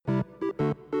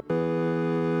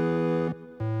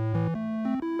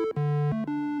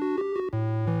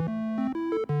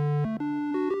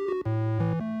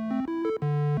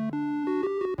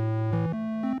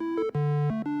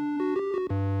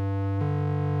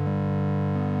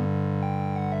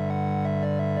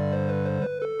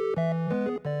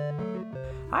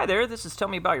Hi there, this is Tell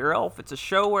Me About Your Elf. It's a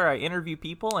show where I interview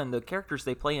people and the characters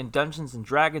they play in Dungeons and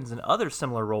Dragons and other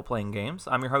similar role-playing games.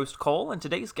 I'm your host, Cole, and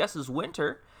today's guest is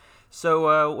Winter.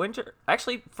 So, Winter,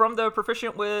 actually, from the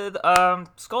Proficient with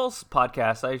Skulls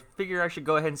podcast, I figure I should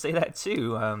go ahead and say that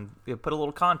too, put a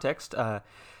little context.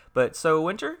 So,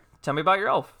 Winter, tell me about your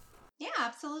elf. Yeah,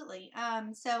 absolutely.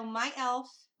 So my elf,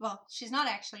 well, she's not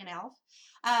actually an elf,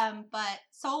 but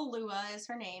Sol Lua is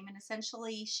her name, and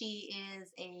essentially she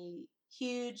is a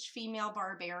huge female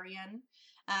barbarian.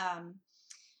 Um,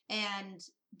 and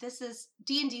this is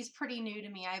D&D's pretty new to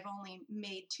me. I've only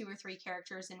made 2 or 3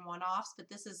 characters in one-offs, but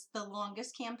this is the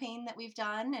longest campaign that we've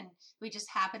done, and we just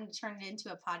happened to turn it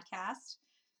into a podcast.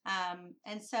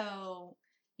 And so,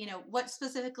 what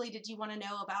specifically did you want to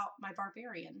know about my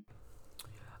barbarian?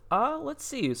 Let's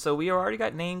see. So we already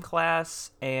got name,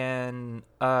 class, and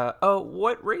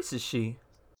what race is she?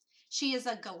 She is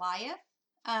a Goliath,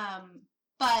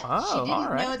 but she Oh, all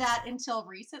didn't right. know that until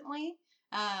recently.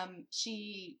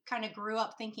 She kind of grew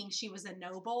up thinking she was a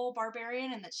noble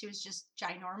barbarian and that she was just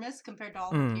ginormous compared to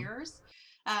all her Mm. peers.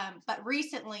 But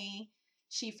recently,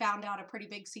 she found out a pretty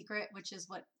big secret, which is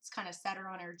what's kind of set her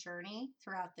on her journey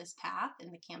throughout this path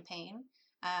in the campaign.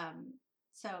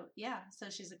 So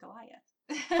she's a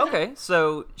Goliath. Okay,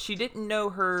 so she didn't know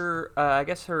her. I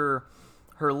guess her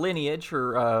lineage,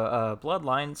 her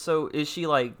bloodline. So is she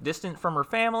like distant from her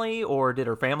family, or did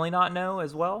her family not know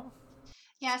as well?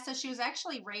 Yeah, so she was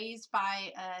actually raised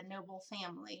by a noble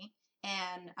family,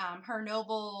 and her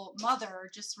noble mother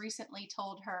just recently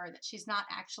told her that she's not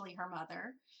actually her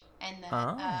mother, and that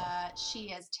Oh, she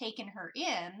has taken her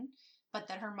in, but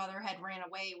that her mother had ran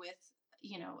away with,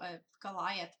 a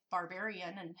Goliath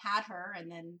barbarian and had her, and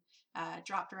then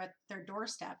dropped her at their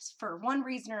doorsteps for one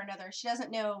reason or another. She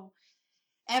doesn't know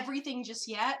everything just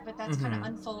yet, but that's kind of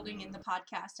mm-hmm. unfolding in the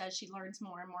podcast as she learns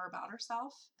more and more about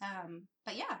herself.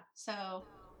 But yeah, so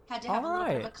had to All have a little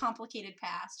bit of right. a complicated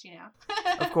past.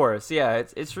 Of course, yeah.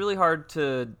 It's really hard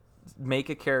to make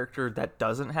a character that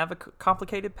doesn't have a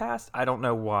complicated past. I don't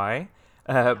know why.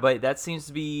 Yeah, But that seems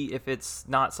to be if it's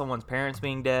not someone's parents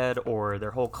being dead or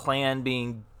their whole clan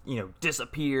being,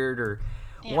 disappeared or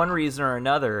one yeah. reason or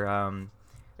another.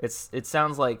 It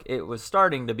sounds like it was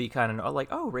starting to be kind of like,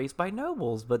 oh, raised by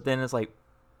nobles, but then it's like,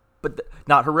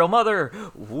 not her real mother.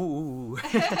 Ooh.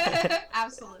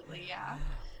 Absolutely, yeah.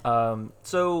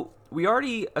 So we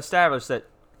already established that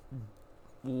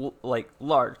like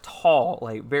large, tall,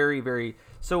 like very, very.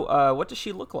 So, what does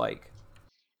she look like?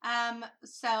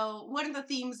 So one of the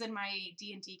themes in my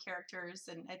D&D characters,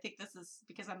 and I think this is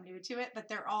because I'm new to it, but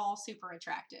they're all super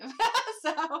attractive.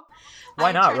 So Why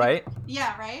I not, try to, right?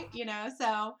 yeah, right,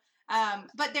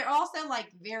 but they're also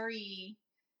like very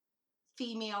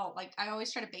female, like I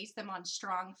always try to base them on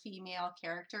strong female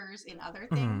characters in other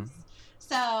Hmm. things.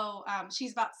 So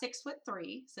she's about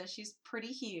 6'3", so she's pretty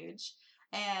huge,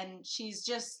 and she's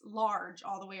just large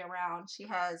all the way around. She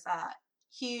has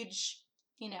huge,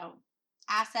 you know,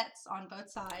 assets on both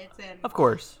sides, and Of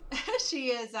course. she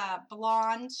is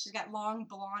blonde. She's got long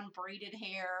blonde braided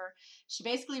hair. She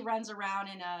basically runs around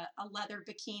in a leather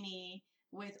bikini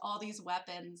with all these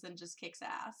weapons and just kicks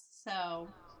ass. So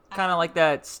Kind of like um,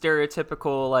 that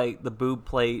stereotypical, like the boob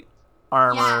plate yes,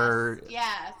 armor.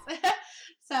 yes.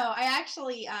 So I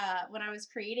actually, when I was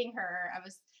creating her, I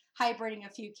was hybriding a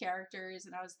few characters,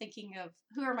 and I was thinking of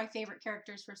who are my favorite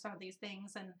characters for some of these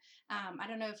things. And I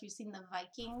don't know if you've seen the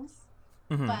Vikings,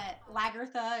 Hmm. but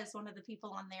Lagertha is one of the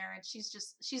people on there, and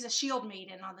she's a shield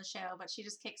maiden on the show, but she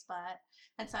just kicks butt.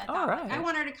 And so I All thought, like, I right.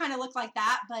 want her to kind of look like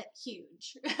that, but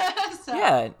huge. So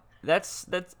Yeah, that's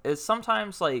it's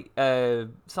sometimes like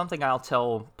something I'll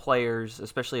tell players,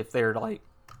 especially if they're like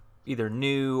either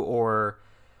new or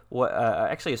what.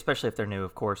 Actually, especially if they're new,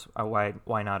 of course.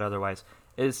 Why not otherwise?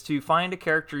 Is to find a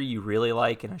character you really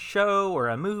like in a show or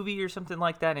a movie or something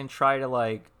like that, and try to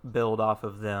like build off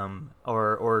of them,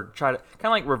 or try to kind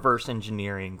of like reverse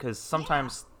engineering. Because yeah,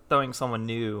 sometimes throwing someone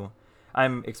new,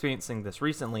 I'm experiencing this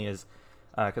recently, is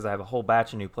because I have a whole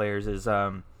batch of new players. Is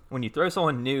when you throw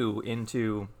someone new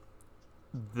into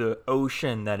the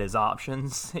ocean that is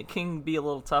options, it can be a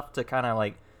little tough to kind of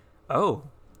like, oh,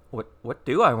 what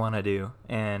do I want to do?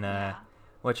 And yeah,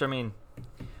 which I mean,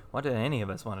 what do any of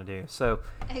us want to do? So,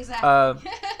 uh,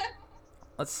 exactly.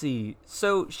 let's see.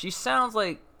 So she sounds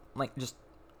like just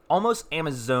almost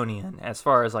Amazonian as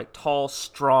far as like tall,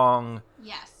 strong.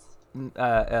 Yes. Uh,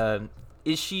 uh,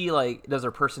 is she like? Does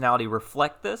her personality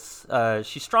reflect this?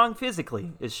 She's strong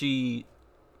physically. Is she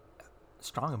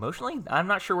strong emotionally? I'm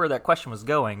not sure where that question was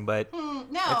going, but No,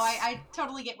 I, it's I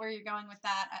totally get where you're going with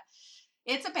that.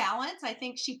 It's a balance. I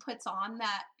think she puts on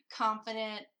that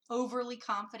confident, overly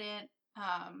confident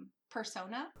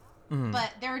persona. Mhm.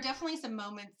 But there are definitely some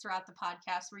moments throughout the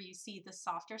podcast where you see the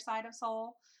softer side of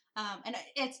Soul. And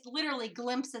it's literally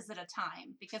glimpses at a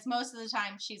time, because most of the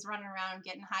time she's running around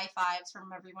getting high fives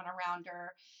from everyone around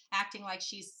her, acting like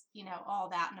she's, all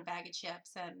that in a bag of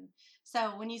chips. And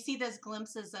so when you see those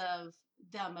glimpses of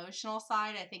the emotional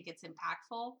side, I think it's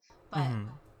impactful. But Mhm.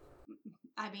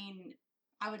 I mean,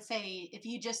 I would say if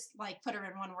you just like put her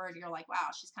in one word, you're like, wow,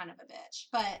 she's kind of a bitch.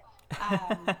 But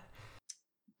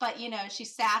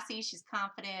she's sassy, she's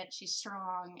confident, she's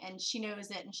strong, and she knows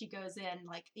it, and she goes in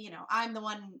like, I'm the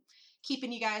one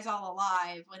keeping you guys all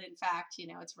alive, when in fact,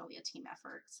 it's really a team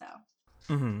effort. So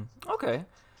Mhm. Okay.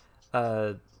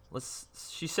 Uh,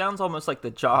 She sounds almost like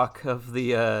the jock of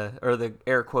the or the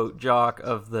air quote jock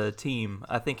of the team.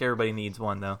 I think everybody needs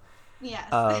one though.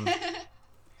 yes. Um,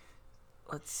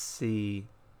 let's see.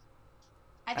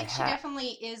 I I think she had. definitely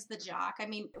is the jock. I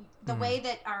mean, the Mm. way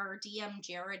that our DM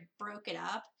Jared broke it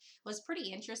up was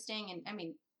pretty interesting, and I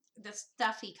mean, the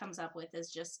stuff he comes up with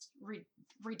is just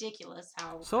ridiculous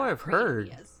how So I've creative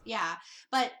he heard. is. Yeah,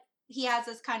 but he has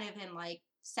us kind of in like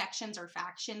sections or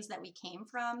factions that we came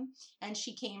from, and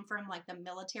she came from like the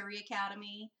military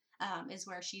academy, is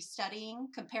where she's studying,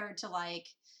 compared to like.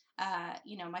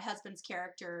 My husband's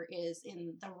character is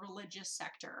in the religious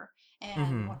sector,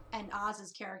 and Mm-hmm.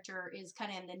 Oz's character is kind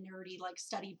of in the nerdy like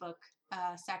study book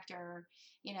sector.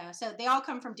 So they all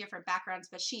come from different backgrounds,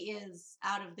 but she is,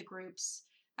 out of the groups,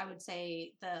 I would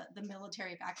say the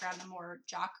military background, the more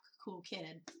jock cool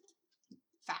kid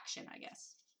faction, I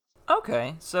guess.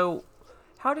 Okay, so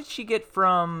how did she get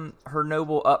from her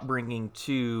noble upbringing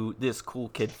to this cool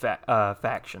kid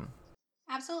faction?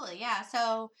 Absolutely, yeah.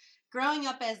 So growing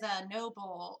up as a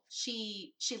noble,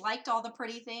 she liked all the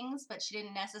pretty things, but she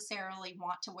didn't necessarily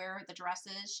want to wear the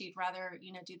dresses. She'd rather,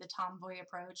 do the tomboy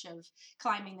approach of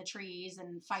climbing the trees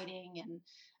and fighting and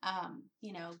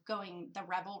going the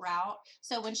rebel route.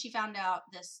 So when she found out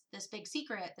this big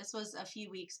secret, this was a few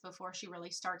weeks before she really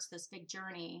starts this big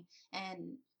journey,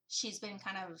 and she's been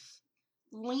kind of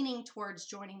leaning towards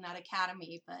joining that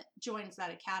academy, but joins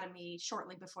that academy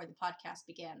shortly before the podcast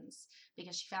begins,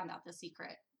 because she found out the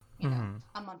secret, Mm-hmm.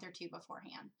 a month or two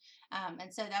beforehand.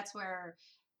 And so that's where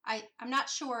I'm not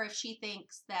sure if she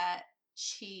thinks that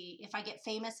if I get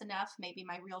famous enough, maybe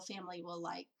my real family will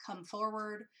like come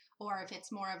forward, or if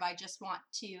it's more of I just want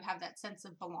to have that sense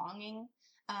of belonging.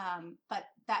 But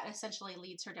that essentially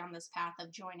leads her down this path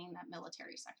of joining that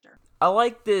military sector. I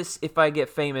like this. If I get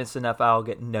famous enough, I'll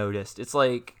get noticed. It's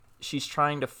like she's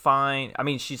trying to find. I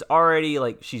mean, she's already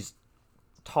like she's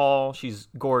tall. She's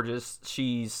gorgeous.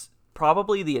 She's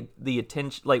probably the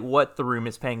attention, like what the room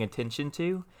is paying attention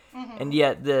to, and Mm-hmm.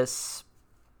 yet this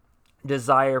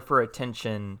desire for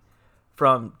attention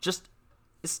from just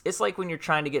it's like when you're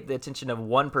trying to get the attention of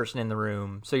one person in the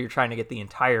room, so you're trying to get the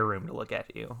entire room to look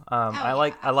at you. Oh yeah, I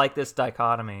like this absolutely.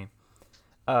 dichotomy.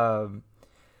 Um,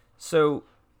 so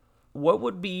what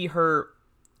would be her?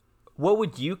 What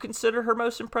would you consider her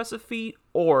most impressive feat,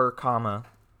 or comma?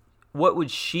 What would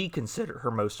she consider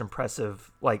her most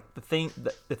impressive? Like the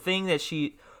thing that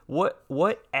she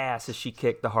what ass has she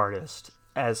kicked the hardest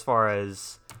as far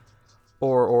as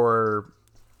or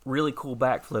really cool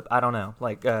backflip? I don't know.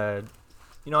 Like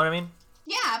you know what I mean?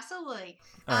 Yeah, absolutely.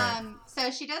 All right. So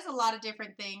she does a lot of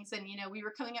different things, and we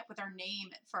were coming up with our name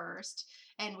at first,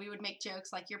 and we would make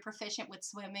jokes like "you're proficient with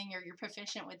swimming," or "you're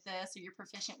proficient with this," or "you're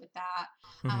proficient with that,"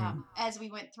 Mm-hmm. as we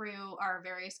went through our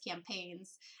various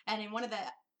campaigns. And in one of the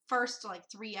first like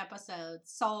 3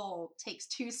 episodes, Soul takes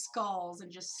two skulls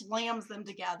and just slams them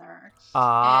together.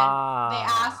 And they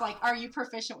asked Ah. like, "Are you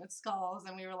proficient with skulls?"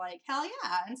 And we were like, "Hell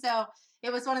yeah!" And so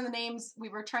it was one of the names we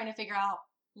were trying to figure out.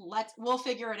 We'll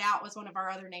figure it out was one of our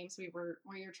other names we were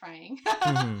trying.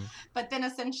 Mm-hmm. But then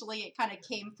essentially it kind of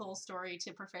came full story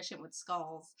to proficient with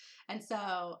skulls. And so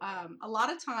a lot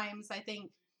of times I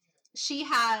think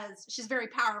she's very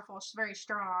powerful, she's very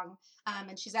strong,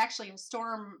 and she's actually a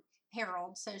storm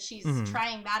herald, so she's Mm-hmm.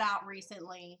 trying that out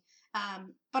recently.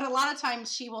 But a lot of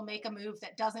times she will make a move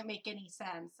that doesn't make any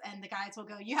sense, and the guys will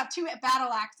go, "You have two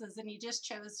battle axes, and you just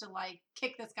chose to like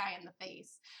kick this guy in the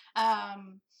face."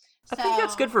 Um, I think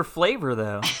that's good so for flavor,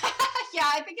 though. yeah,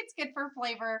 I think it's good for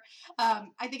flavor. I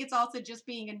think it's also just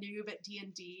being a noob at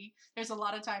D&D. There's a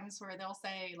lot of times where they'll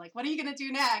say like, "What are you gonna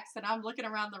do next?" And I'm looking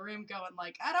around the room going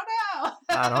like, "I don't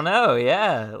I know." don't know.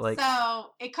 Yeah, like.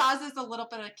 So it causes a little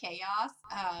bit of chaos,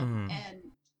 Mm-hmm.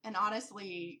 and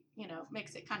honestly,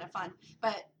 makes it kind of fun.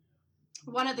 But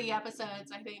one of the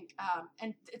episodes, I think,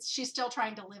 and she's still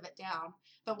trying to live it down.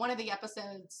 But one of the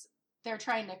episodes, they're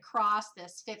trying to cross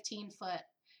this 15-foot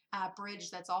bridge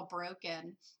that's all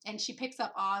broken, and she picks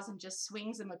up Oz and just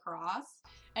swings him across,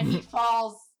 and he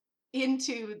falls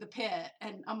into the pit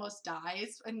and almost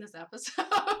dies in this episode.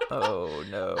 Oh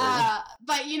no.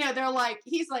 But they're like,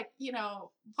 he's like,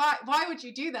 why would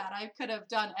you do that? I could have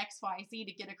done X, Y, Z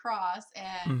to get across,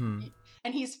 Hmm.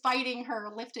 and he's fighting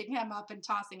her, lifting him up and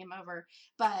tossing him over.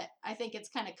 But I think it's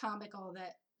kind of comical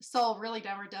that Soul really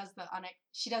never does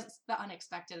she does the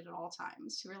unexpected at all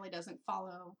times. She really doesn't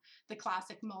follow the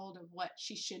classic mold of what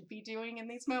she should be doing in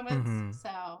these moments. Hmm.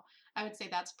 So I would say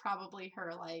that's probably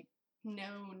her like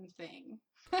known thing.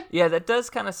 Yeah, that does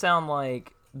kind of sound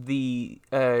like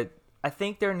I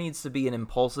think there needs to be an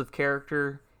impulsive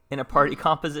character in a party Mm-hmm.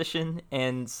 composition,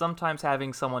 and sometimes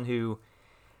having someone who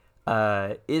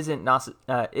isn't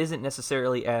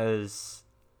necessarily as.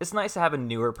 It's nice to have a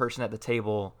newer person at the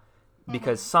table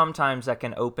because Mm-hmm. sometimes that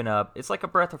can open up. It's like a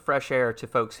breath of fresh air to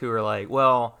folks who are like,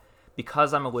 well,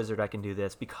 because I'm a wizard, I can do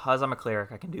this. Because I'm a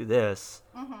cleric, I can do this.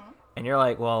 Mm-hmm. And you're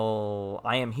like, well,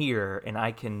 I am here, and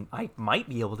I might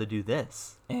be able to do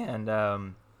this. And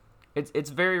it's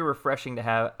very refreshing to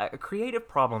have a creative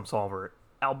problem solver,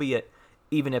 albeit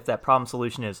even if that problem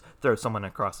solution is throw someone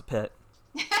across the pit.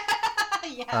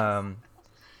 Yes. Um,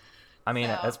 I mean,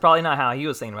 So that's probably not how he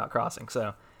was thinking about crossing.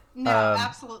 So, no, um,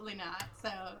 absolutely not. So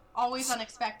always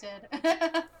unexpected.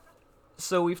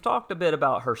 so we've talked a bit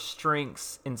about her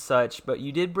strengths and such, but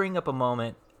you did bring up a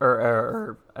moment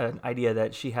or an idea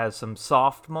that she has some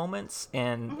soft moments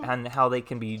and Mhm. and how they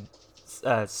can be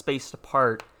spaced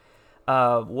apart.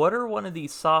 What are one of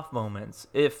these soft moments,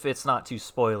 if it's not too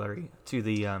spoilery to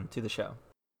the show?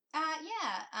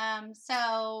 Yeah.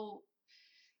 So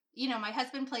my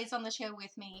husband plays on the show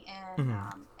with me, and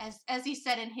Hmm. as he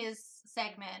said in his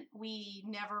segment, we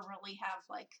never really have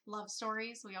like love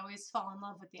stories. We always fall in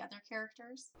love with the other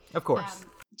characters. Of course.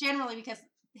 Generally because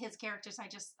his characters,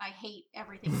 I hate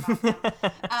everything about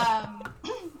them. Um,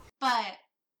 but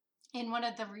in one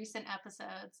of the recent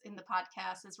episodes in the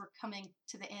podcast, as we're coming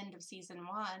to the end of season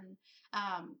one,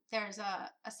 there's a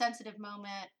sensitive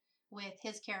moment with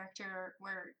his character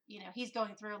where he's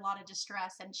going through a lot of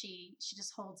distress, and she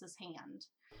just holds his hand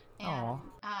and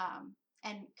Oh.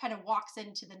 and kind of walks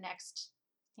into the next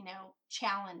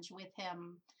challenge with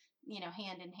him,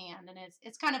 hand in hand, and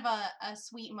it's kind of a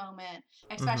sweet moment,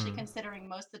 especially Hmm. considering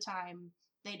most of the time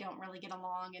they don't really get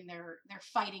along, and they're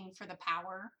fighting for the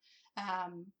power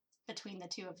um, between the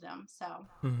two of them. So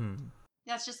Hmm.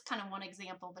 that's just kind of one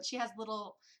example. But she has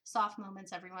little soft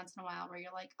moments every once in a while where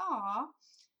you're like, "Aw,"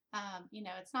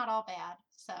 it's not all bad.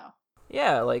 So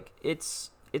Yeah, like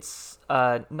it's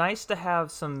nice to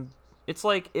have some. It's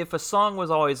like if a song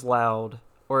was always loud,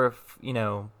 or if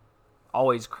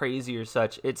always crazy or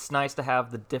such. It's nice to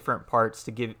have the different parts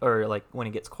to give, or like when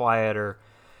it gets quiet or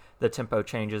the tempo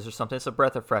changes or something. It's a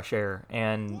breath of fresh air.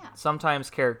 And yeah, sometimes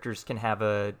characters can have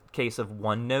a case of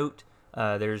one note.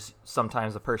 There's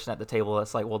sometimes a person at the table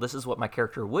that's like, well, this is what my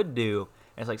character would do.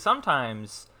 And it's like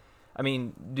sometimes, I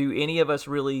mean, do any of us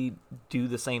really do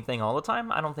the same thing all the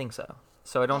time? I don't think so.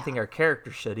 So I don't yeah, think our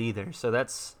characters should either. So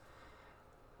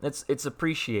it's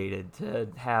appreciated to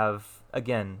have,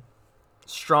 again,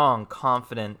 strong,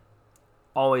 confident,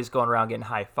 always going around getting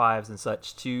high fives and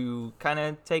such, to kind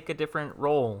of take a different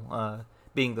role,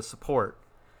 being the support.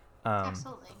 Um,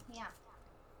 absolutely, yeah.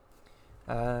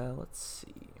 let's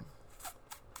see.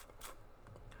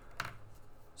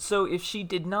 So if she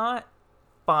did not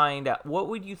find out, what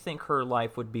would you think her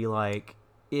life would be like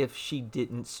if she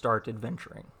didn't start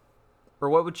adventuring? Or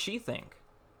what would she think?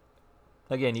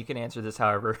 Again, you can answer this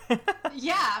however.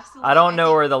 Yeah, I absolutely. don't I know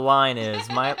think where the line is.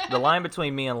 The line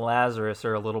between me and Lazarus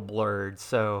are a little blurred,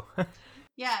 so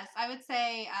yes, I would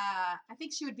say I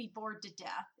think she would be bored to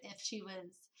death if she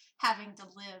was having to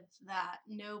live that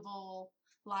noble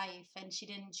life, and she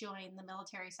didn't join the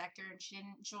military sector, and she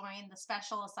didn't join the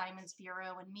Special Assignments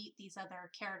Bureau and meet these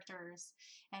other characters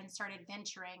and start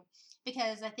adventuring.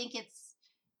 Because I think it's,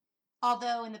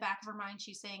 although in the back of her mind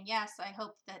she's saying, yes, I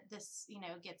hope that this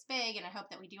gets big, and I hope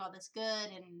that we do all this good,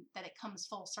 and that it comes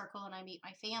full circle and I meet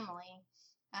my family,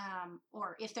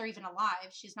 or if they're even alive,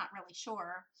 she's not really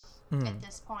sure at hmm.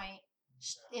 this point.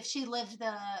 If she lived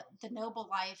the noble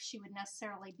life, she would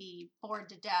necessarily be bored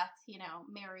to death,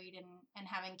 married and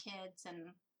having kids,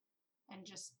 and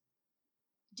just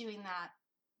doing that,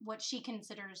 what she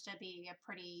considers to be a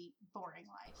pretty boring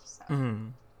life. So Hmm.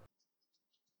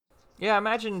 Yeah,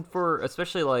 imagine for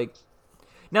especially like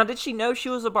now. Did she know she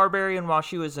was a barbarian while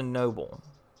she was a noble?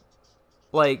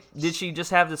 Like, did she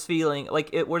just have this feeling?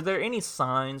 Like, were there any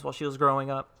signs while she was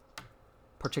growing up,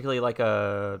 particularly like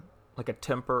a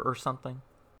temper or something?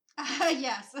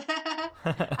 yes.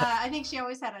 I think she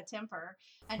always had a temper,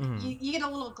 and Hmm. you get a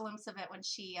little glimpse of it when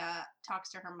she talks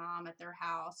to her mom at their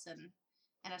house, and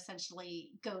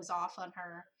essentially goes off on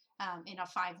her. in a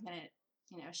 5-minute,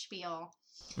 spiel.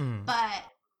 Mm. But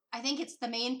I think it's the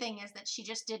main thing is that she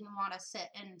just didn't want to sit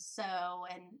and sew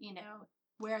and,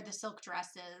 wear the silk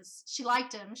dresses. She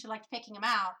liked them. She liked picking them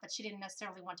out, but she didn't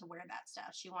necessarily want to wear that stuff.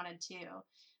 She wanted to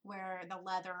wear the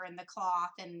leather and the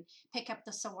cloth and pick up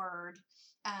the sword.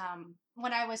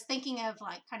 When I was thinking of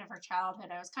like kind of her childhood,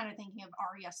 I was kind of thinking of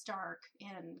Arya Stark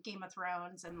in Game of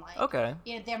Thrones and like, Okay.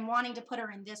 them wanting to put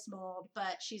her in this mold,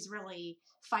 but she's really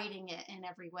fighting it in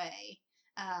every way.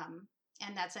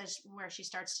 And that's where she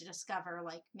starts to discover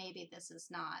like maybe this is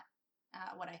not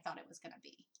what I thought it was going to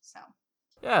be. So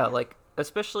Yeah, like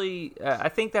especially, I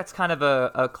think that's kind of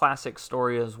a classic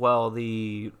story as well.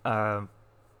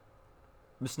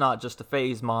 It's not just a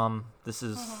phase, Mom. This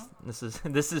is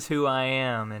this is who I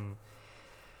am, and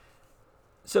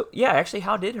so yeah. Actually,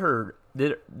 how did her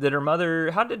mother?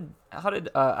 How did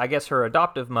I guess her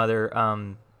adoptive mother?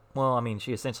 Well, I mean,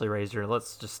 she essentially raised her.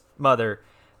 Let's just mother.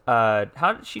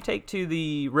 How did she take to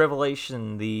the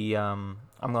revelation?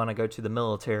 I'm gonna go to the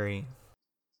military.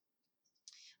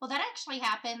 well, that actually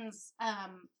happens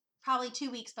probably 2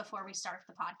 weeks before we start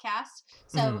the podcast.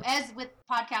 So Mhm. as with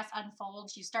podcast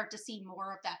unfolds, you start to see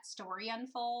more of that story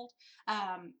unfold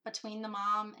between the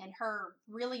mom and her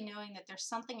really knowing that there's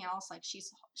something else. Like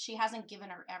she hasn't given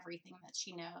her everything that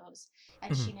she knows,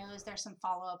 and Mhm. she knows there's some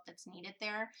follow up that's needed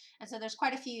there. And so there's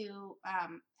quite a few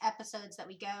episodes that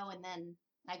we go, and then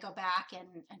I go back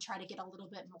and try to get a little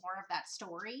bit more of that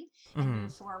story and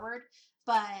move Mhm. forward.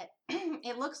 But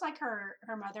it looks like her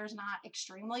mother's not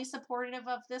extremely supportive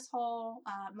of this whole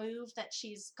move that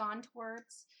she's gone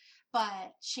towards,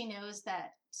 but she knows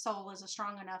that Soul is a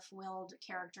strong enough willed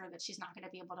character that she's not going to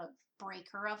be able to break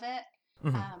her of it.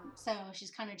 Mhm. So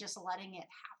she's kind of just letting it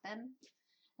happen.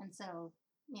 And so,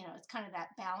 it's kind of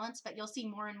that balance, but you'll see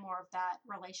more and more of that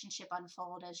relationship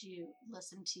unfold as you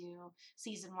listen to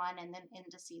season 1 and then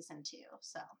into season 2.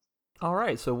 So All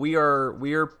right, so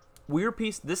we're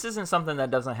piece. This isn't something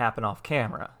that doesn't happen off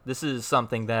camera. This is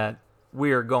something that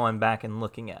we're going back and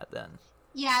looking at. Then.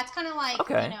 yeah, it's kind of like,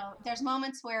 Okay. there's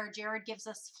moments where Jared gives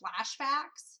us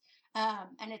flashbacks.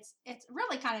 And it's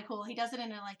really kind of cool. He does it in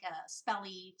like a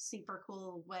spelly, super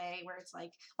cool way where it's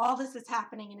like all this is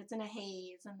happening and it's in a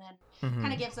haze, and then kind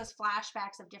Mm-hmm. of gives us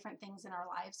flashbacks of different things in our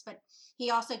lives. But he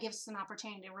also gives us an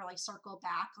opportunity to really circle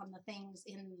back on the things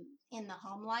in the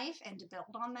home life and to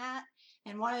build on that.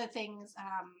 And one of the things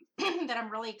that I'm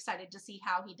really excited to see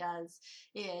how he does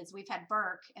is we've had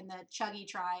Burke and the Chuggy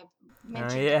tribe Oh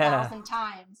mentioned a yeah. thousand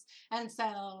times. And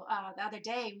so the other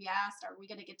day we asked, are we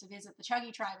going to get to visit the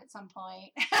Chuggy tribe at some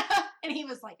point? And he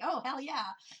was like, oh, hell yeah.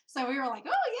 So we were like,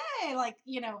 oh, yay. Like,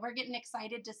 we're getting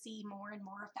excited to see more and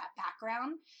more of that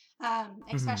background,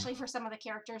 Mm-hmm. especially for some of the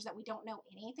characters that we don't know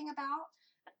anything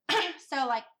about. So,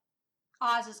 like,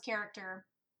 Oz's character,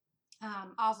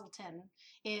 Ozzelton,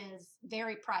 is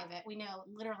very private. We know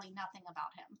literally nothing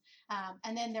about him.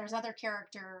 And then there's other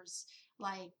characters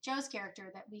like Joe's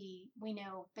character that we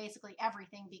know basically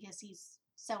everything because he's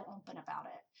so open about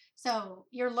it. So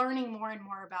you're learning more and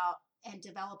more about and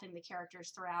developing the characters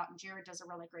throughout, and Jared does a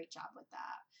really great job with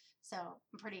that. So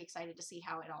I'm pretty excited to see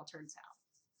how it all turns out.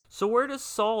 So where does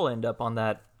Saul end up on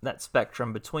that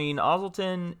spectrum between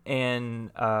Ozzelton and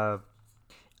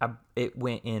it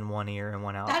went in one ear and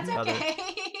went out That's the other? okay.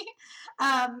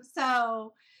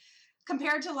 So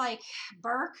compared to like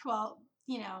Burke, well,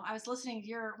 I was listening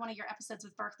to one of your episodes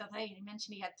with Burke the other day, and you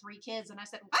mentioned he had 3 kids, and I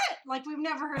said, "What? Like we've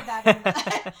never heard that in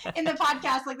the, in the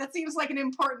podcast. Like that seems like an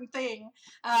important thing."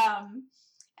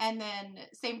 And then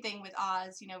same thing with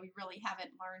Oz. We really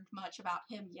haven't learned much about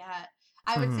him yet.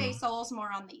 I would say Hmm. Soul's more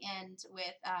on the end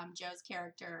with Joe's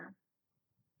character,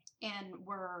 and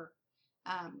we're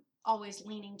always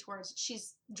leaning towards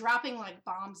she's dropping like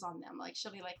bombs on them. Like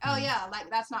she'll be like, oh Hmm. yeah, like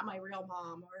that's not my real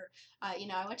mom, or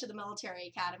I went to the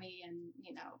military academy, and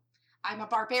I'm a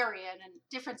barbarian and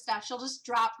different stuff. She'll just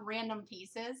drop random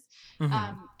pieces. Hmm.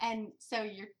 And so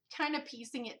you're kind of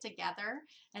piecing it together.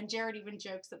 And Jared even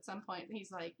jokes at some point,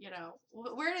 he's like,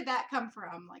 where did that come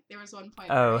from? Like there was one point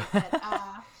where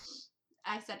Oh.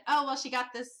 I said, oh well, she got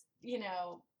this,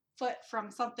 foot from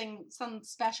some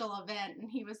special event, and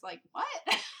he was like,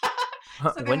 what?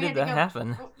 So then When we did had to that go,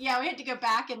 happen? yeah, we had to go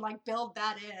back and like build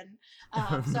that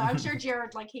in. So I'm sure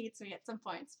Jared like hates me at some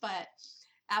points, but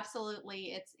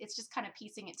absolutely, it's just kind of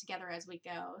piecing it together as we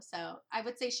go. So I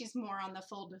would say she's more on the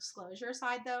full disclosure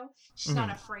side, though. She's not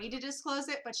Hmm. afraid to disclose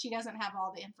it, but she doesn't have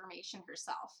all the information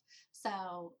herself.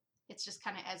 So it's just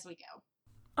kind of as we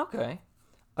go. Okay.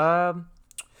 Um,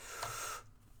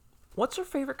 what's her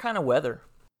favorite kind of weather?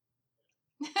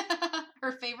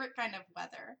 Her favorite kind of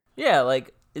weather. Yeah,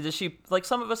 like does she like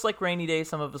some of us like rainy days,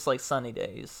 some of us like sunny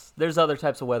days. There's other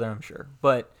types of weather, I'm sure,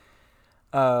 but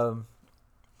um,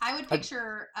 I would I,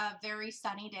 picture a very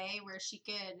sunny day where she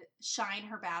could shine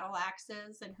her battle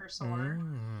axes and her sword,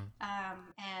 mm,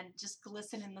 and just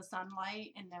glisten in the sunlight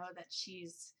and know that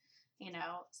she's,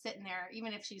 sitting there,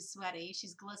 even if she's sweaty,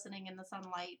 she's glistening in the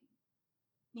sunlight,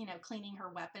 cleaning her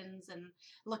weapons and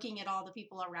looking at all the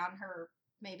people around her,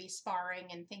 maybe sparring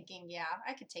and thinking, yeah,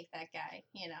 I could take that guy,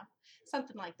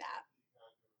 something like that.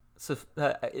 so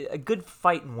a good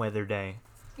fighting weather day.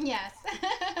 Yes.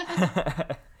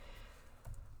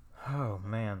 Oh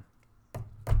man,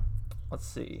 let's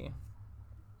see.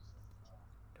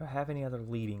 Do I have any other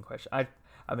leading questions? I've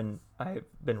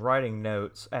been writing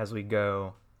notes as we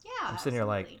go. Yeah, I'm sitting here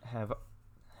absolutely. like,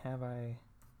 have I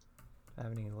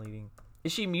have any leading?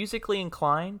 Is she musically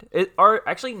inclined? Are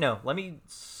actually no. Let me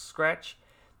scratch.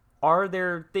 Are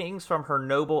there things from her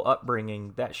noble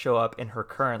upbringing that show up in her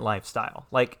current lifestyle?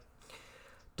 Like,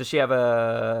 does she have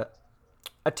a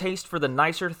taste for the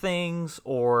nicer things,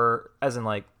 or as in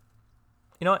like,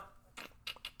 you know what?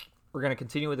 We're gonna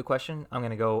continue with the question. I'm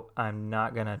gonna go. I'm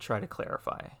not gonna try to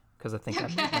clarify because I think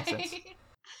that made sense. Okay.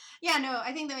 Yeah, no,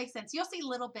 I think that makes sense. You'll see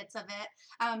little bits of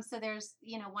it. So there's,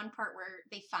 one part where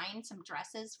they find some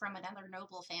dresses from another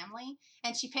noble family,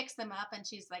 and she picks them up, and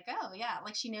she's like, "Oh yeah,"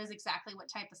 like she knows exactly what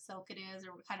type of silk it is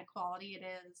or what kind of quality it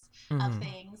is of Mm-hmm.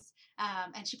 things.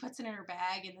 And she puts it in her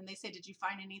bag, and then they say, "Did you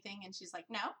find anything?" And she's like,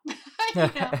 "No,"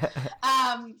 you know.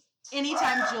 Um,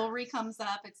 Anytime jewelry comes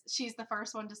up, she's the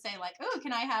first one to say like, "Oh,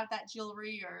 can I have that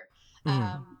jewelry?" Or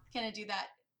Mm-hmm. "Can I do that?"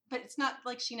 But it's not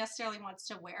like she necessarily wants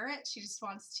to wear it. She just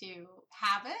wants to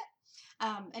have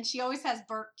it. And she always has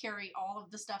Burke carry all of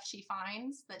the stuff she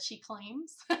finds that she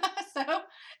claims.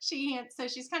 so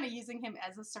she's kind of using him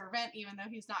as a servant, even though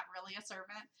he's not really a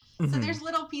servant. So Mm-hmm. there's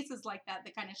little pieces like that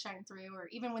that kind of shine through. Or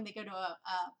even when they go to a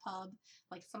pub,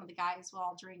 like some of the guys will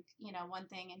all drink, one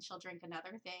thing and she'll drink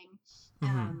another thing.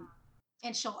 Mm-hmm.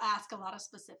 And she'll ask a lot of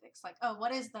specifics like, oh,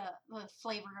 what is the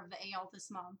flavor of the ale this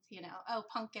month, oh,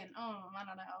 pumpkin, oh, I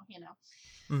don't know,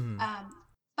 Mm-hmm. um,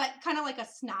 but kind of like a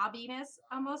snobbiness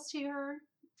almost to her,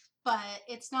 but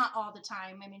it's not all the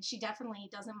time. I mean, she definitely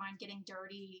doesn't mind getting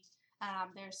dirty.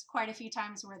 There's quite a few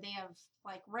times where they have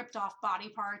like ripped off body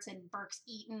parts and Burke's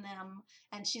eaten them,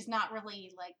 and she's not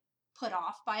really like put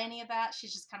off by any of that.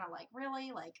 She's just kind of like,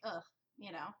 really, like, ugh,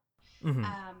 you know. Mm-hmm.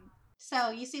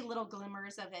 So you see little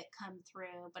glimmers of it come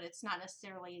through, but it's not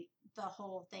necessarily the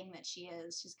whole thing that she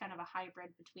is. She's kind of a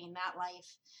hybrid between that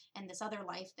life and this other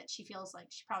life that she feels like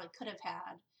she probably could have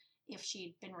had if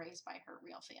she'd been raised by her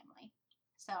real family.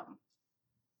 So,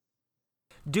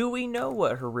 Do we know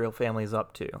what her real family's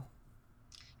up to?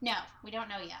 no, we don't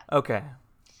know yet. Okay.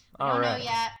 We All don't know right.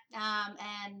 yet.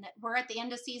 And we're at the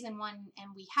end of season one,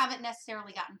 and we haven't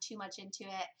necessarily gotten too much into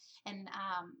it. And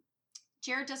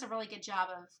Jared does a really good job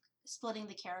of splitting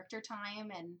the character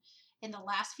time. And in the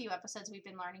last few episodes, we've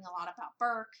been learning a lot about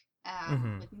Burke,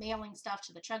 Mm-hmm. with mailing stuff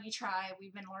to the Chuggy tribe.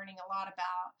 We've been learning a lot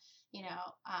about,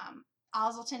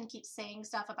 Ozzelton keeps saying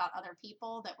stuff about other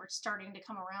people that we're starting to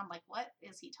come around like, what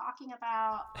is he talking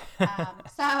about?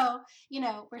 So,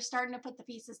 we're starting to put the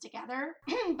pieces together,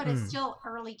 but it's Mm. still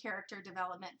early character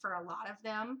development for a lot of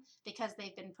them because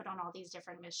they've been put on all these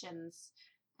different missions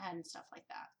and stuff like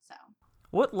that. So,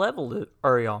 What level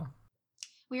are y'all?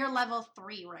 we are level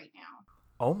 3 right now.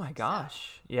 Oh my So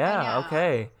gosh. I Yeah, know.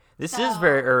 okay. This is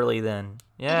very So early then.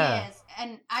 it Yeah. is,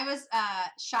 and I was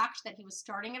shocked that he was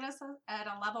starting at us at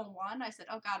a level 1. I said,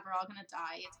 "Oh God, we're all gonna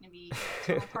die. It's gonna be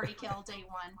total party kill day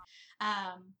 1."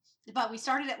 But we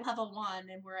started at level 1,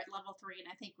 and we're at level 3, and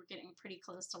I think we're getting pretty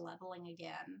close to leveling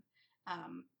again.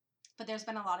 Um, but there's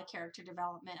been a lot of character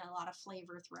development and a lot of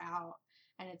flavor throughout,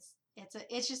 and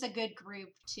it's just a good group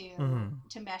to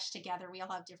Hmm. mesh together. We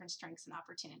all have different strengths and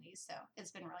opportunities, so it's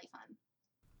been really fun.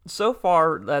 So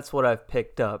far, that's what I've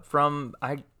picked up from.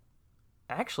 I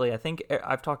think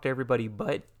I've talked to everybody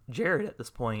but Jared at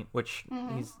this point, which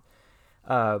Hmm. he's.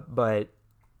 But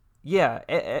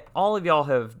yeah, all of y'all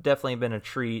have definitely been a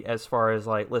treat as far as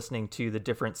like listening to the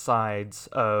different sides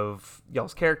of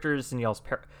y'all's characters and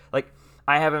like.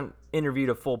 I haven't interviewed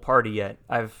a full party yet.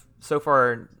 I've so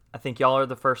far. I think y'all are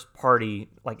the first party,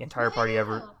 like entire party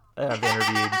ever Woohoo! I've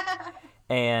interviewed,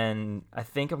 and I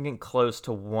think I'm getting close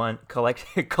to one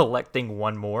collecting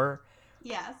one more.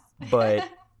 Yes. But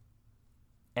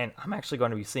and I'm actually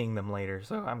going to be seeing them later,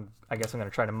 so I guess I'm going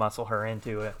to try to muscle her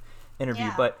into an interview.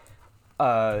 Yeah. But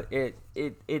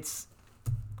it's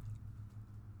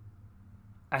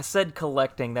I said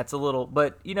collecting. That's a little,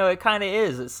 but it kind of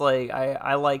is. It's like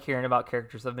I like hearing about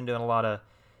characters. I've been doing a lot of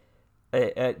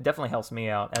it definitely helps me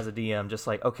out as a DM. Just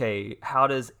like, okay, how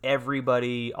does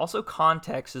everybody? Also,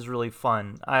 context is really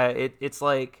fun. It's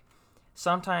like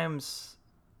sometimes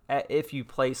if you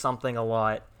play something a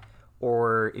lot,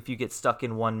 or if you get stuck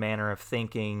in one manner of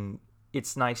thinking,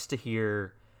 it's nice to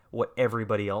hear what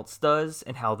everybody else does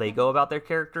and how they go about their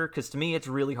character. Because to me, it's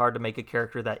really hard to make a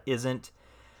character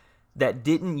that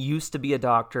didn't used to be a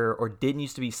doctor or didn't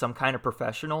used to be some kind of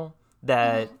professional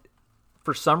that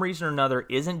for some reason or another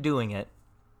isn't doing it,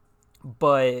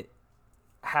 but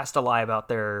has to lie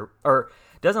about or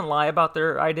doesn't lie about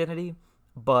their identity,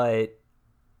 but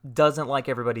doesn't like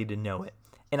everybody to know it.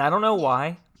 And I don't know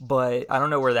why, but I don't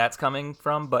know where that's coming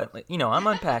from, but I'm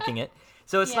unpacking it.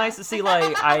 So it's nice to see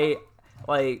Burke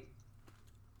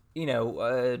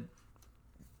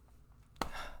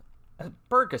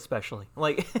especially.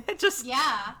 Just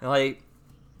like,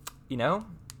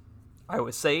 I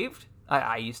was saved.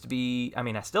 I used to be, I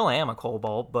mean, I still am a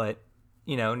kobold, but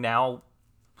now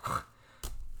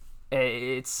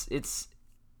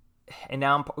and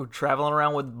now I'm traveling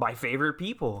around with my favorite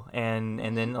people,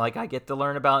 and then I get to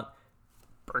learn about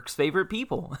Burke's favorite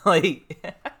people.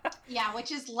 Yeah,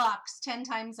 which is Lux 10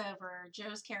 times over.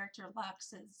 Joe's character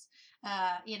Lux is,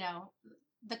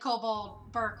 the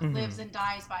kobold Burke lives and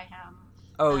dies by him.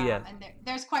 Oh yeah. And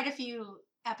there's quite a few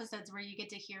episodes where you get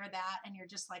to hear that, and you're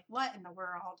just like, what in the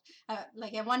world? At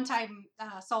one time,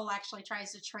 Soul actually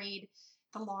tries to trade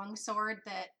the long sword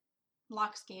that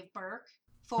Lux gave Burke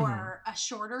for a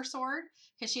shorter sword,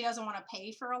 because she doesn't want to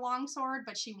pay for a long sword,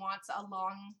 but she wants a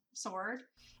long sword.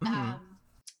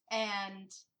 And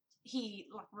he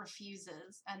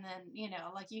refuses, and then you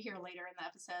hear later in the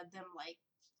episode them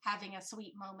having a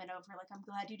sweet moment over I'm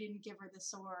glad you didn't give her the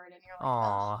sword, and you're like,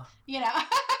 oh,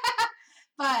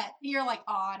 but you're like,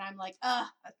 aw, and I'm like,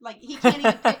 he can't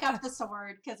even pick up the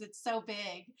sword because it's so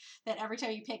big that every time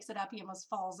he picks it up he almost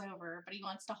falls over, but he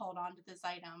wants to hold on to this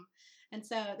item. And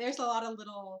so there's a lot of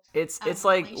little it's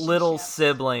like little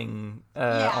sibling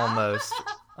almost.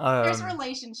 There's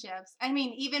relationships. I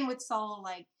mean, even with Soul,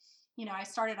 I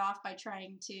started off by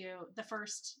trying to,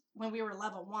 when we were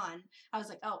level 1, I was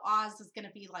like, oh, Oz is going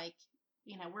to be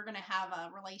we're going to have a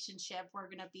relationship. We're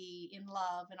going to be in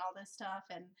love and all this stuff.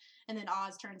 And then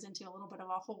Oz turns into a little bit of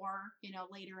a whore,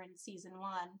 later in season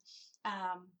 1.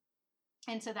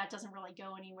 And so that doesn't really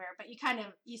go anywhere, but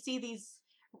you see these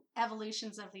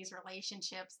evolutions of these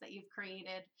relationships that you've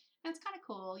created. And it's kind of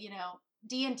cool.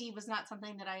 D&D was not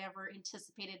something that I ever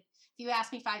anticipated. If you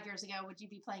asked me 5 years ago, would you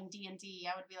be playing D&D?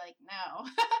 I would be like, no.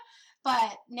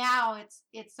 But now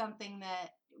it's something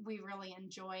that we really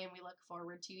enjoy and we look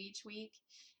forward to each week.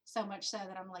 So much so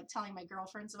that I'm telling my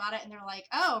girlfriends about it, and they're like,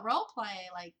 oh, role play,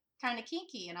 kind of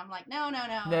kinky. And I'm like, no.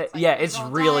 It's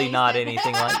really not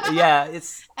anything like,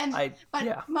 it's,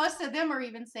 most of them are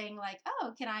even saying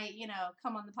oh, can I,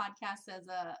 come on the podcast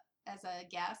as a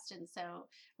guest? And so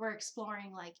we're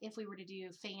exploring if we were to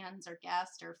do fans or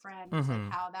guests or friends,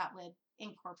 how that would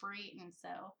incorporate. And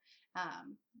so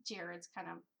Jared's kind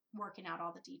of working out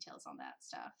all the details on that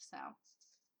stuff. So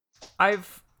I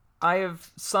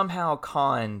have somehow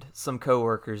conned some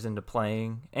coworkers into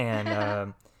playing,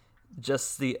 and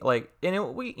just the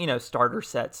we starter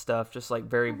set stuff, just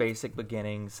very basic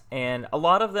beginnings, and a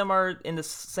lot of them are in the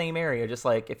same area. Just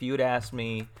if you had asked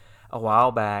me a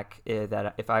while back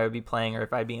that if I would be playing or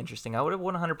if I'd be interesting, I would have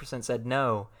 100% said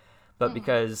no, but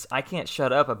because I can't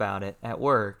shut up about it at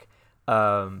work,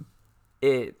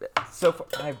 so far,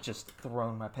 I've just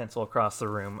thrown my pencil across the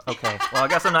room. Okay, well, I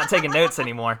guess I'm not taking notes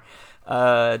anymore.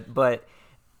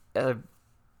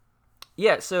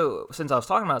 Yeah, so since I was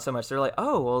talking about it so much, they're like,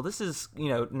 oh, well, this is,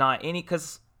 not any,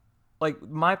 because,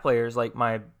 my players,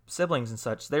 my siblings and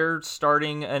such, they're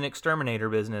starting an exterminator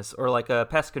business or, a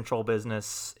pest control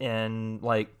business, and,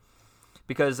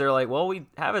 because they're like, well, we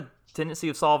have a tendency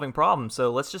of solving problems,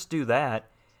 so let's just do that.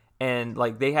 And,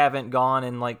 they haven't gone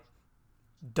in,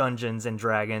 Dungeons and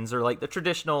Dragons or the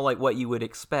traditional what you would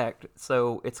expect.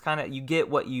 So it's kind of, you get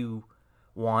what you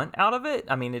want out of it.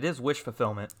 I mean, it is wish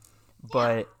fulfillment,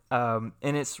 but and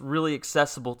it's really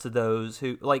accessible to those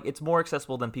who it's more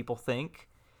accessible than people think.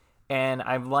 And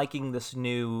I'm liking this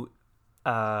new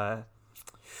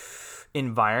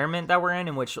environment that we're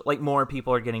in which more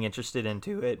people are getting interested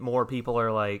into it. More people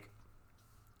are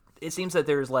it seems that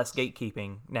there's less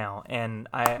gatekeeping now, and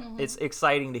it's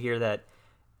exciting to hear that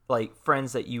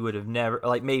friends that you would have never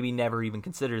maybe never even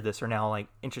considered this are now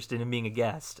interested in being a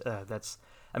guest. That's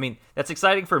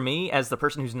exciting for me as the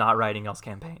person who's not writing Elle's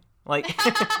campaign.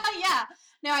 Yeah,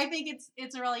 no, I think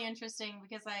it's really interesting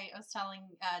because I was telling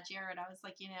Jared, I was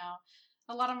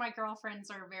a lot of my girlfriends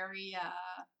are very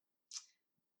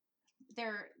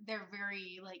they're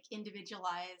very like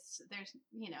individualized. There's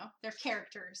they're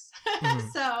characters. Hmm.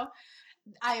 So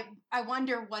I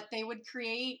wonder what they would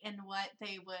create and what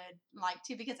they would like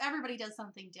to, because everybody does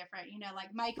something different. Like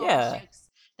Mike always Yeah, jokes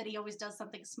that he always does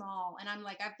something small, and I'm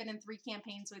like, I've been in 3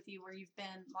 campaigns with you where you've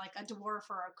been like a dwarf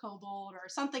or a kobold or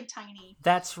something tiny.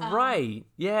 that's Um, right.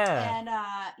 Yeah. and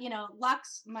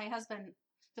Lux, my husband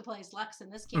who plays Lux in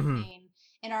this Hmm. campaign,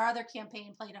 in our other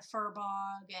campaign played a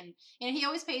furbog, and he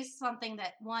always plays something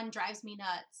that, one, drives me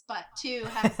nuts, but two,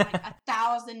 has like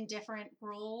 1,000 different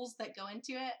rules that go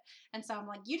into it. And so I'm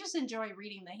like, you just enjoy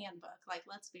reading the handbook, like,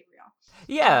 let's be real.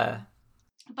 Yeah.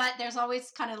 But there's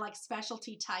always kind of like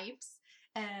specialty types.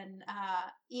 And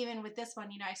even with this one,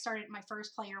 I started, my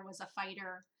first player was a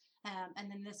fighter, and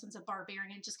then this one's a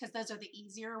barbarian, just because those are the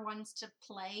easier ones to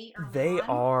play early They on.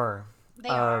 are. They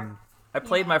are. I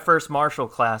played my first martial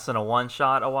class in a one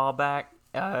shot a while back.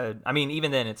 I mean,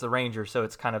 even then, it's a ranger, so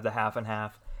it's kind of the half and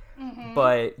half. Mm-hmm.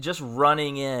 But just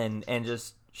running in and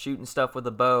just shooting stuff with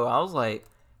a bow, I was like,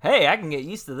 hey, I can get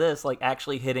used to this. Like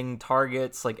actually hitting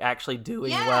targets, like actually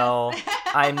doing well. Yes.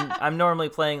 I'm normally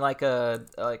playing like a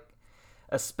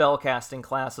spell casting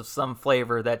class of some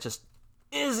flavor that just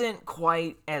isn't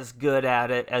quite as good at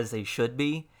it as they should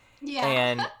be. Yeah.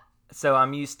 And so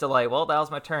I'm used to like, well, that was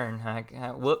my turn.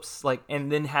 Whoops, like, and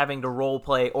then having to role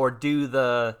play or do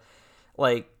the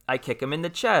like, I kick him in the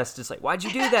chest. It's like, why'd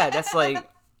you do that? That's like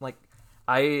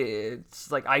it's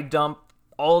like I dump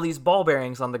all these ball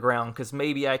bearings on the ground because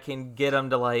maybe I can get them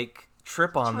to like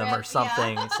trip on them or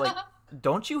something. Yeah. It's like,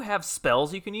 don't you have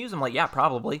spells you can use? I'm like, yeah,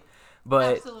 probably,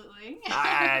 but Absolutely.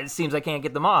 it seems I can't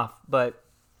get them off. But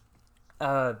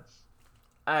I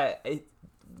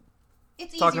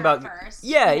It's talking easier about at first.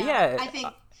 yeah. I think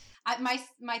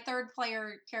my third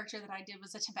player character that I did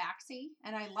was a Tabaxi,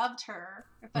 and I loved her,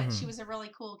 but she was a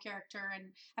really cool character. And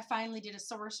I finally did a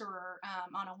sorcerer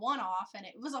on a one-off, and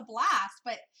it was a blast.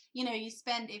 But you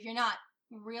spend, if you're not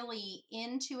really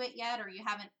into it yet, or you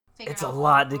haven't figured It's out a all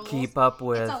lot the to rules, keep up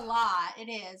with. it's a lot. It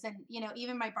is. And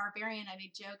even my barbarian, I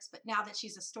made jokes, but now that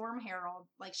she's a storm herald,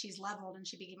 like, she's leveled, and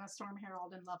she became a storm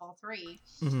herald in level 3.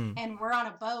 Mm-hmm. And we're on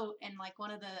a boat, and like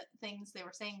one of the things they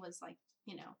were saying was like,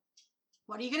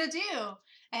 what are you gonna do?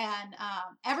 And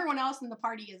everyone else in the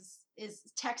party is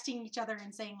texting each other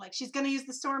and saying like, she's gonna use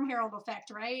the storm herald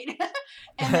effect, right?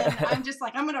 And then I'm just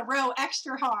like, I'm gonna row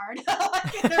extra hard.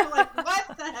 And they're like,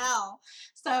 what the hell?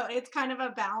 So it's kind of a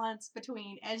balance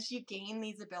between, as you gain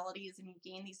these abilities and you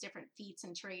gain these different feats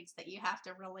and traits, that you have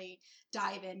to really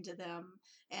dive into them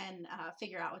and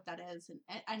figure out what that is.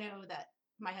 And I know that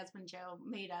my husband Joe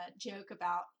made a joke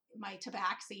about my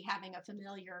Tabaxi having a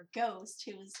familiar ghost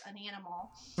who's an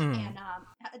animal, and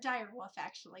a dire wolf,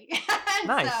 actually. And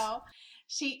Nice. so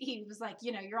he was like,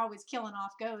 you're always killing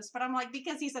off ghosts, but I'm like,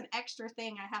 because he's an extra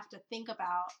thing I have to think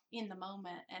about in the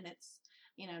moment, and it's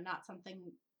not something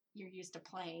you're used to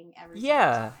playing every single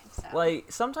time. So. Like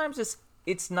sometimes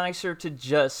it's nicer to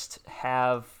just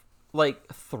have like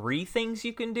 3 things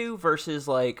you can do versus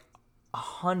like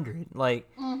 100. Like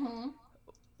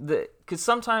because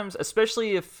sometimes,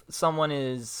 especially if someone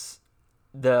is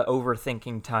the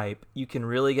overthinking type, you can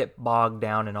really get bogged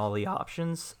down in all the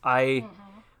options.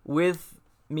 With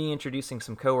me introducing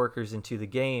some coworkers into the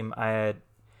game, I had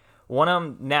one of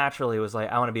them naturally was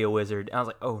like, I want to be a wizard. And I was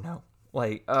like, oh no.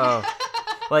 Like, oh.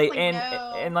 Like,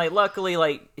 and like, luckily,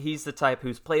 like, he's the type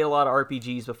who's played a lot of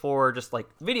RPGs before, just like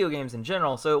video games in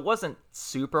general. So it wasn't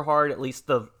super hard. At least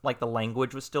the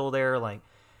language was still there. Like,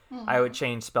 I would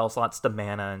change spell slots to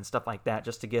mana and stuff like that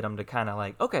just to get him to kind of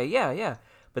like, okay, yeah.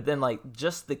 But then like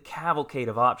just the cavalcade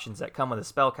of options that come with a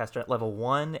spellcaster at level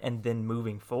 1 and then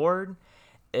moving forward,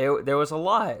 there was a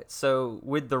lot. So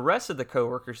with the rest of the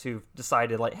coworkers who've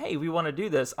decided like, hey, we want to do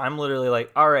this, I'm literally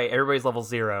like, all right, everybody's level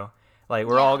 0. Like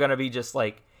we're all gonna be just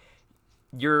like,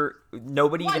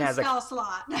 nobody One even has spell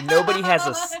slot. nobody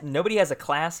has a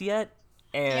class yet,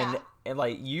 and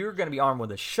like you're gonna be armed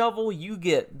with a shovel. You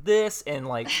get this, and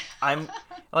like I'm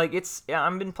like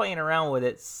I've been playing around with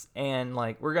it, and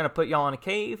like we're gonna put y'all in a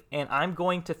cave, and I'm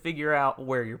going to figure out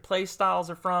where your play styles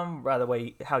are from, by the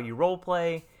way, how you role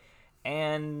play,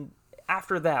 and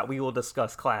after that we will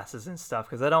discuss classes and stuff,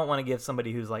 because I don't want to give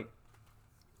somebody who's like,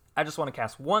 I just want to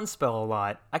cast one spell a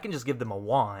lot. I can just give them a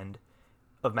wand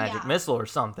of magic missile or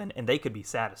something, and they could be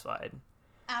satisfied.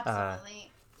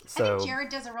 Absolutely. So, I think Jared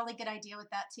does a really good idea with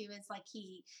that too. Is like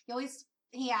he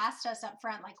asked us up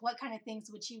front, like, what kind of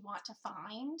things would you want to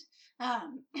find?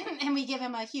 And we give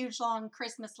him a huge long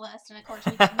Christmas list, and of course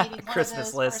we get maybe one Christmas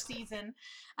of those list per season.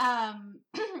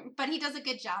 But he does a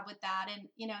good job with that, and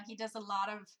he does a lot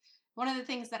of, one of the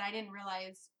things that I didn't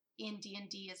realize, in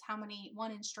D&D is how many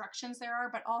instructions there are,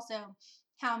 but also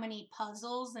how many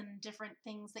puzzles and different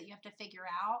things that you have to figure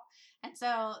out. And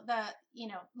so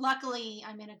luckily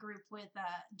I'm in a group with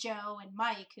Joe and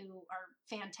Mike, who are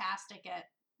fantastic at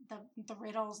the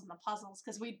riddles and the puzzles,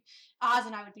 because Oz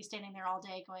and I would be standing there all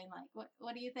day going like,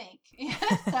 what do you think?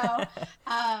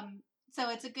 So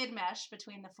it's a good mesh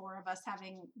between the four of us,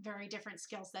 having very different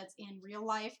skill sets in real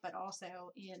life, but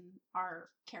also in our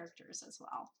characters as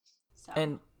well. So.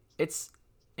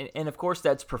 And of course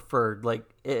that's preferred. Like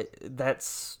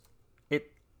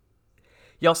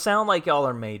y'all sound like y'all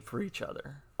are made for each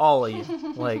other, all of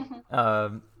you. Like,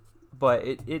 but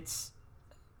it's.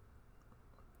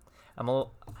 I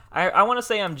want to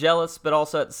say I'm jealous, but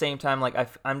also at the same time, like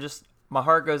I'm just, my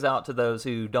heart goes out to those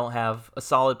who don't have a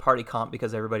solid party comp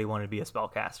because everybody wanted to be a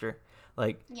spellcaster.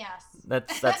 Like, yes,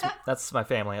 that's my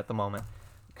family at the moment.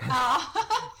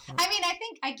 I mean, I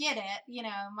think I get it.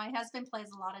 My husband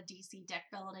plays a lot of DC deck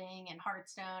building and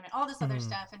Hearthstone and all this other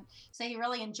stuff, and so he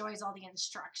really enjoys all the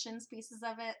instructions pieces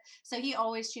of it. So he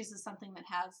always chooses something that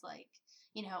has like,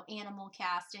 animal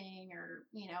casting, or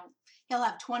he'll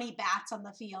have 20 bats on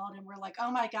the field, and we're like, oh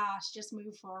my gosh, just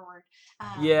move forward.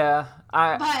 I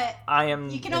am.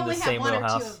 You can in only the have same one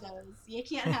wheelhouse. or two of those. You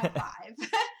can't have 5.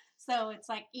 So it's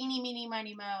like eeny, meeny,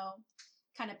 miny, mo.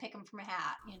 Kind of pick them from a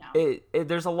hat,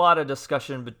 There's a lot of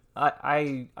discussion, but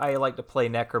I like to play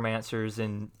necromancers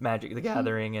in Magic the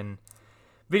Gathering and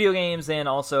video games, and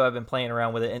also I've been playing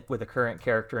around with it with a current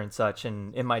character and such.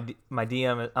 And in my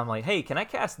DM, I'm like, hey, can I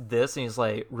cast this? And he's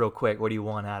like, real quick, what do you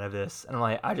want out of this? And I'm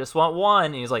like, I just want 1.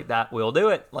 And he's like, that will do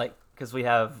it. Like, because we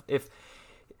have, if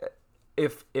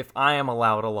I am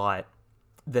allowed a lot,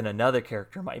 then another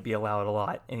character might be allowed a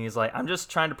lot. And he's like, I'm just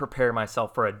trying to prepare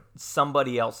myself for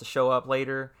somebody else to show up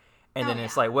later. And then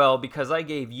it's like, well, because I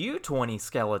gave you 20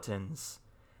 skeletons,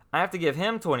 I have to give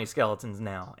him 20 skeletons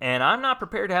now. And I'm not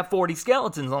prepared to have 40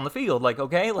 skeletons on the field. Like,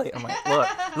 okay? Like, I'm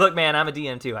like, look, man, I'm a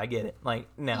DM too. I get it. Like,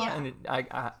 no. Yeah. And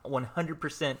I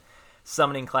 100%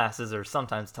 summoning classes are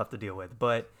sometimes tough to deal with.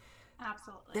 But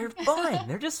absolutely, they're fun.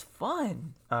 They're just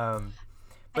fun.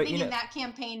 But, I think in that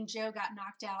campaign, Joe got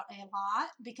knocked out a lot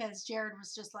because Jared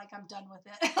was just like, I'm done with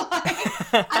it.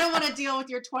 Like, I don't want to deal with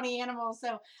your 20 animals.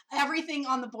 So everything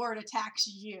on the board attacks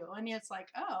you. And it's like,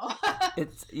 oh.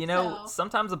 It's,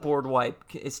 sometimes a board wipe,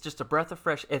 it's just a breath of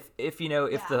fresh. If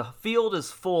the field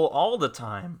is full all the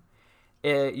time,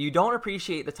 you don't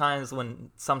appreciate the times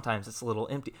when sometimes it's a little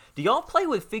empty. Do y'all play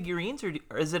with figurines, or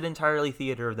is it entirely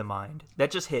theater of the mind? That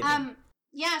just hit me.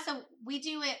 Yeah, so we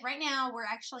do it right now. We're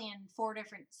actually in 4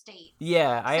 different states.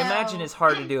 Yeah, I imagine it's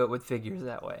hard to do it with figures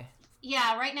that way.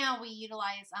 Yeah, right now we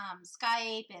utilize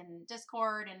Skype and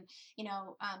Discord, and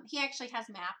he actually has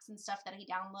maps and stuff that he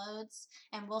downloads,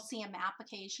 and we'll see a map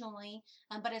occasionally,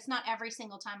 but it's not every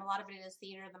single time. A lot of it is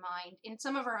theater of the mind. In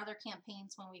some of our other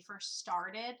campaigns, when we first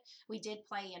started, we did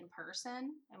play in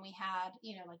person, and we had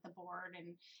like the board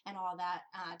and all that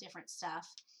different stuff,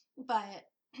 but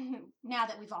now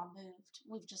that we've all moved,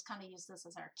 we've just kind of used this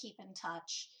as our keep in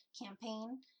touch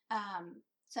campaign.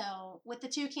 So with the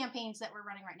 2 campaigns that we're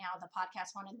running right now, the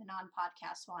podcast one and the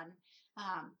non-podcast one,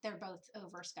 they're both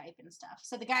over Skype and stuff.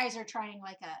 So the guys are trying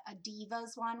like a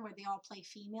divas one where they all play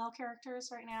female characters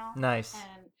right now. Nice.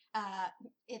 And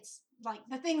it's like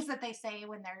the things that they say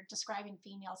when they're describing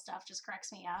female stuff just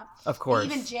cracks me up. Of course.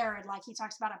 Even Jared, like, he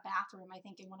talks about a bathroom, I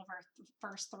think, in one of our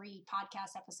first 3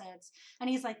 podcast episodes. And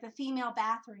he's like, the female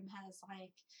bathroom has like,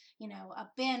 a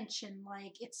bench, and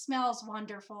like it smells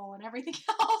wonderful and everything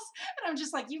else. And I'm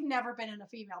just like, you've never been in a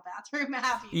female bathroom,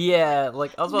 have you? Yeah,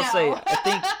 like I was about to say,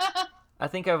 I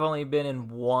think I've only been in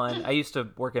 1. I used to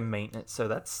work in maintenance, so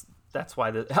that's why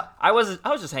I was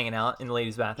just hanging out in the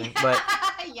ladies' bathroom, but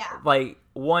yeah, like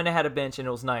 1 had a bench and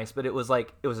it was nice, but it was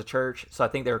a church, so I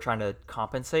think they were trying to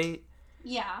compensate.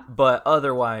 Yeah. But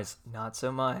otherwise, not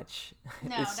so much.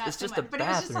 No, it's not so just much. a But bathroom.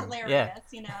 it was just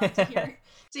hilarious,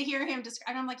 to hear him describe.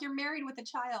 And I'm like, you're married with a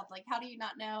child. Like, how do you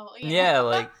not know? Yeah,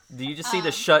 like, do you just see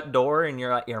the shut door and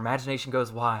your imagination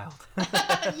goes wild?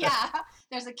 Yeah,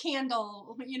 there's a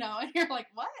candle, and you're like,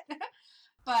 what?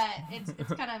 But it's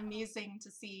kind of amusing to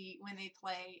see when they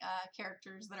play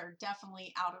characters that are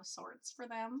definitely out of sorts for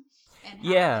them, and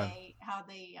how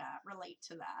they relate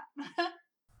to that.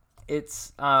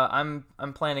 It's I'm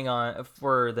planning on,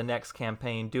 for the next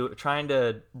campaign, trying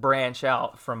to branch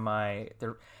out from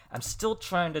I'm still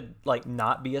trying to like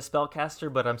not be a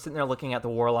spellcaster, but I'm sitting there looking at the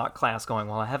warlock class going,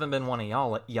 well, I haven't been one of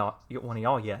y'all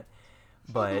yet,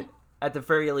 but at the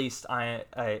very least I'm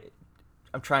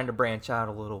trying to branch out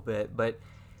a little bit, but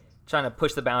trying to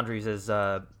push the boundaries, as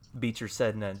Beecher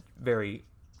said in a very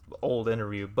old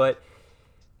interview. But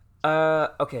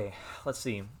okay, let's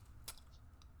see.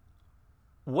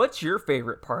 What's your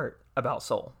favorite part about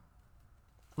Soul?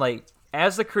 Like,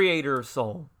 as the creator of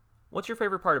Soul, what's your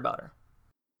favorite part about her?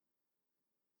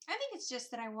 I think it's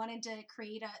just that I wanted to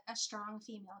create a strong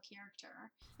female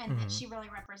character, and that Mm-hmm. she really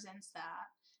represents that.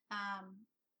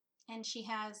 And she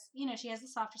has, she has the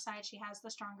softer side, she has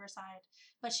the stronger side,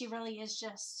 but she really is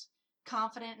just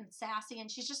confident and sassy,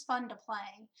 and she's just fun to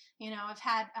play. I've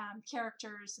had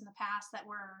characters in the past that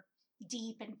were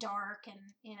deep and dark, and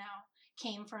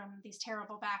came from these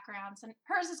terrible backgrounds, and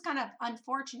hers is kind of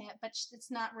unfortunate, but it's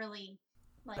not really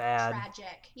like Bad.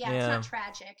 tragic. Yeah, it's not Yeah.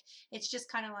 tragic. It's just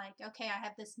kind of like, okay, I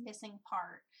have this missing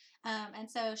part.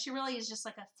 And so she really is just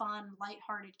like a fun,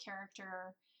 lighthearted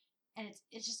character, and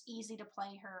it's just easy to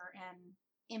play her and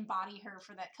embody her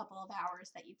for that couple of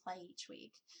hours that you play each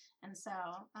week. And so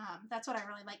that's what I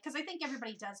really like, because I think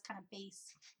everybody does kind of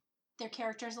base their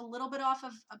characters a little bit off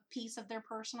of a piece of their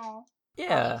personal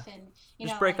Yeah. life, and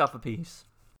Just break like, off a piece.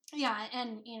 yeah,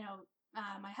 and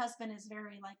my husband is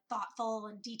very like thoughtful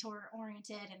and detour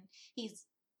oriented, and he's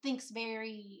thinks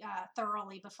very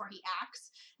thoroughly before he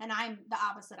acts, and I'm the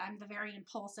opposite. I'm the very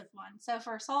impulsive one. So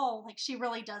for Soul, like, she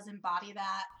really does embody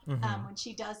that Mm-hmm. when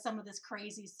she does some of this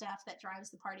crazy stuff that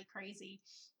drives the party crazy.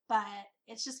 But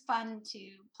it's just fun to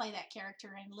play that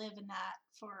character and live in that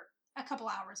for a couple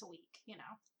hours a week.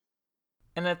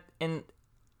 And that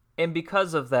and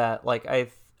because of that, like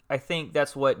I think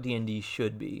that's what D&D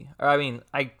should be. I mean,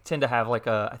 I tend to have like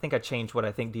I think I change what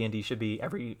I think D&D should be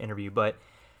every interview, but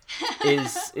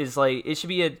is like it should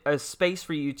be a space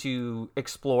for you to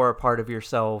explore a part of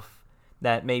yourself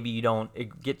that maybe you don't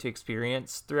get to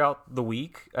experience throughout the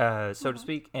week, so to Hmm.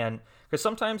 speak. And because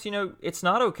sometimes it's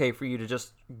not okay for you to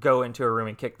just go into a room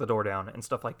and kick the door down and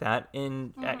stuff like that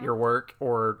in at Hmm. your work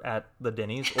or at the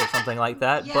Denny's or something like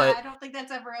that. Yeah, But I don't think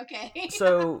that's ever okay.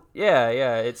 so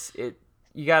yeah,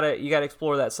 you gotta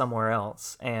explore that somewhere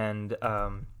else. And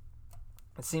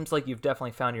it seems like you've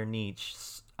definitely found your niche,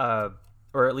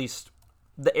 or at least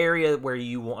the area where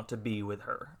you want to be with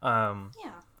her.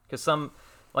 Yeah. Because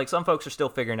some folks are still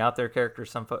figuring out their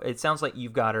characters. It sounds like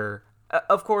you've got her.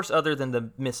 Of course, other than the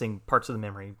missing parts of the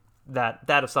memory, that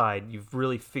aside, you've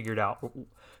really figured out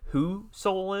who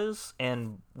Soul is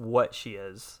and what she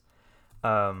is.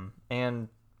 And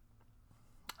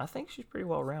I think she's pretty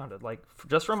well rounded. Like,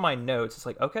 just from my notes, it's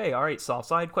like, okay, all right, soft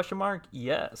side question mark,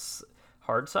 yes,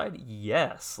 hard side,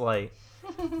 yes. Like,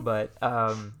 but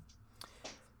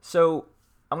so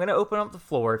I'm gonna open up the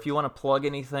floor. If you want to plug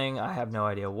anything, I have no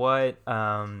idea what.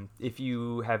 If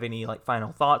you have any like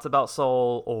final thoughts about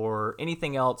Soul or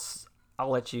anything else, I'll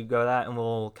let you go that, and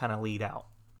we'll kind of lead out.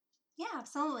 Yeah,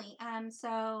 absolutely.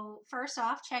 So first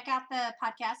off, check out the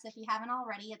podcast if you haven't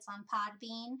already. It's on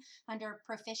Podbean under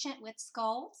Proficient with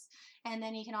Skulls, and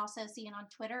then you can also see it on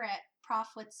Twitter at Prof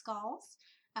with Skulls.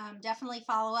 Definitely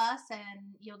follow us, and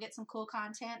you'll get some cool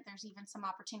content. There's even some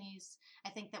opportunities I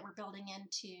think that we're building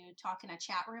into talk in a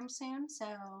chat room soon. So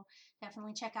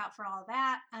definitely check out for all of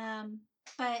that.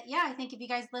 But yeah, I think if you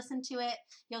guys listen to it,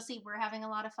 you'll see we're having a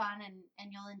lot of fun,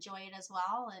 and you'll enjoy it as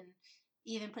well. And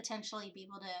even potentially be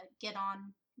able to get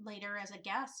on later as a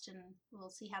guest, and we'll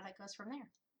see how that goes from there.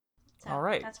 So All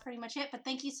right, that's pretty much it. But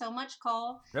thank you so much,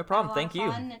 Cole. no I had a problem. lot of Thank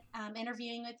you. fun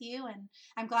interviewing with you, and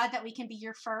I'm glad that we can be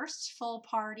your first full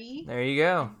party There you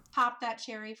go. and pop that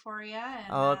cherry for you.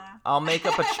 And I'll make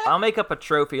up I'll make up a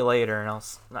trophy later, and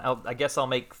I guess I'll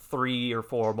make 3 or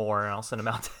 4 more, and I'll send them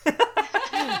out.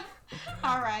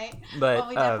 all right. But Well,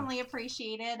 we definitely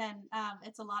appreciate it, and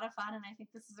it's a lot of fun. And I think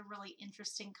this is a really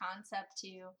interesting concept to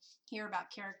hear about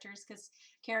characters, because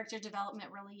character development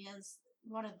really is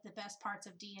one of the best parts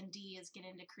of D&D, is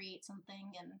getting to create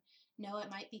something and know it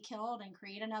might be killed and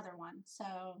create another one.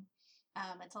 So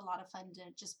it's a lot of fun to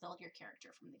just build your character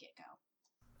from the get-go.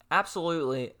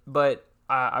 absolutely. But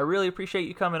I really appreciate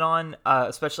you coming on,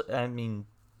 especially I mean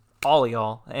all of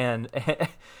y'all, and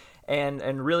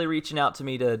and really reaching out to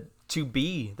me to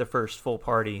be the first full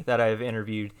party that I've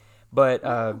interviewed. But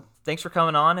thanks for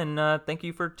coming on, and thank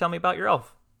you for telling me about your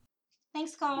elf.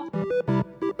 Thanks, Cole.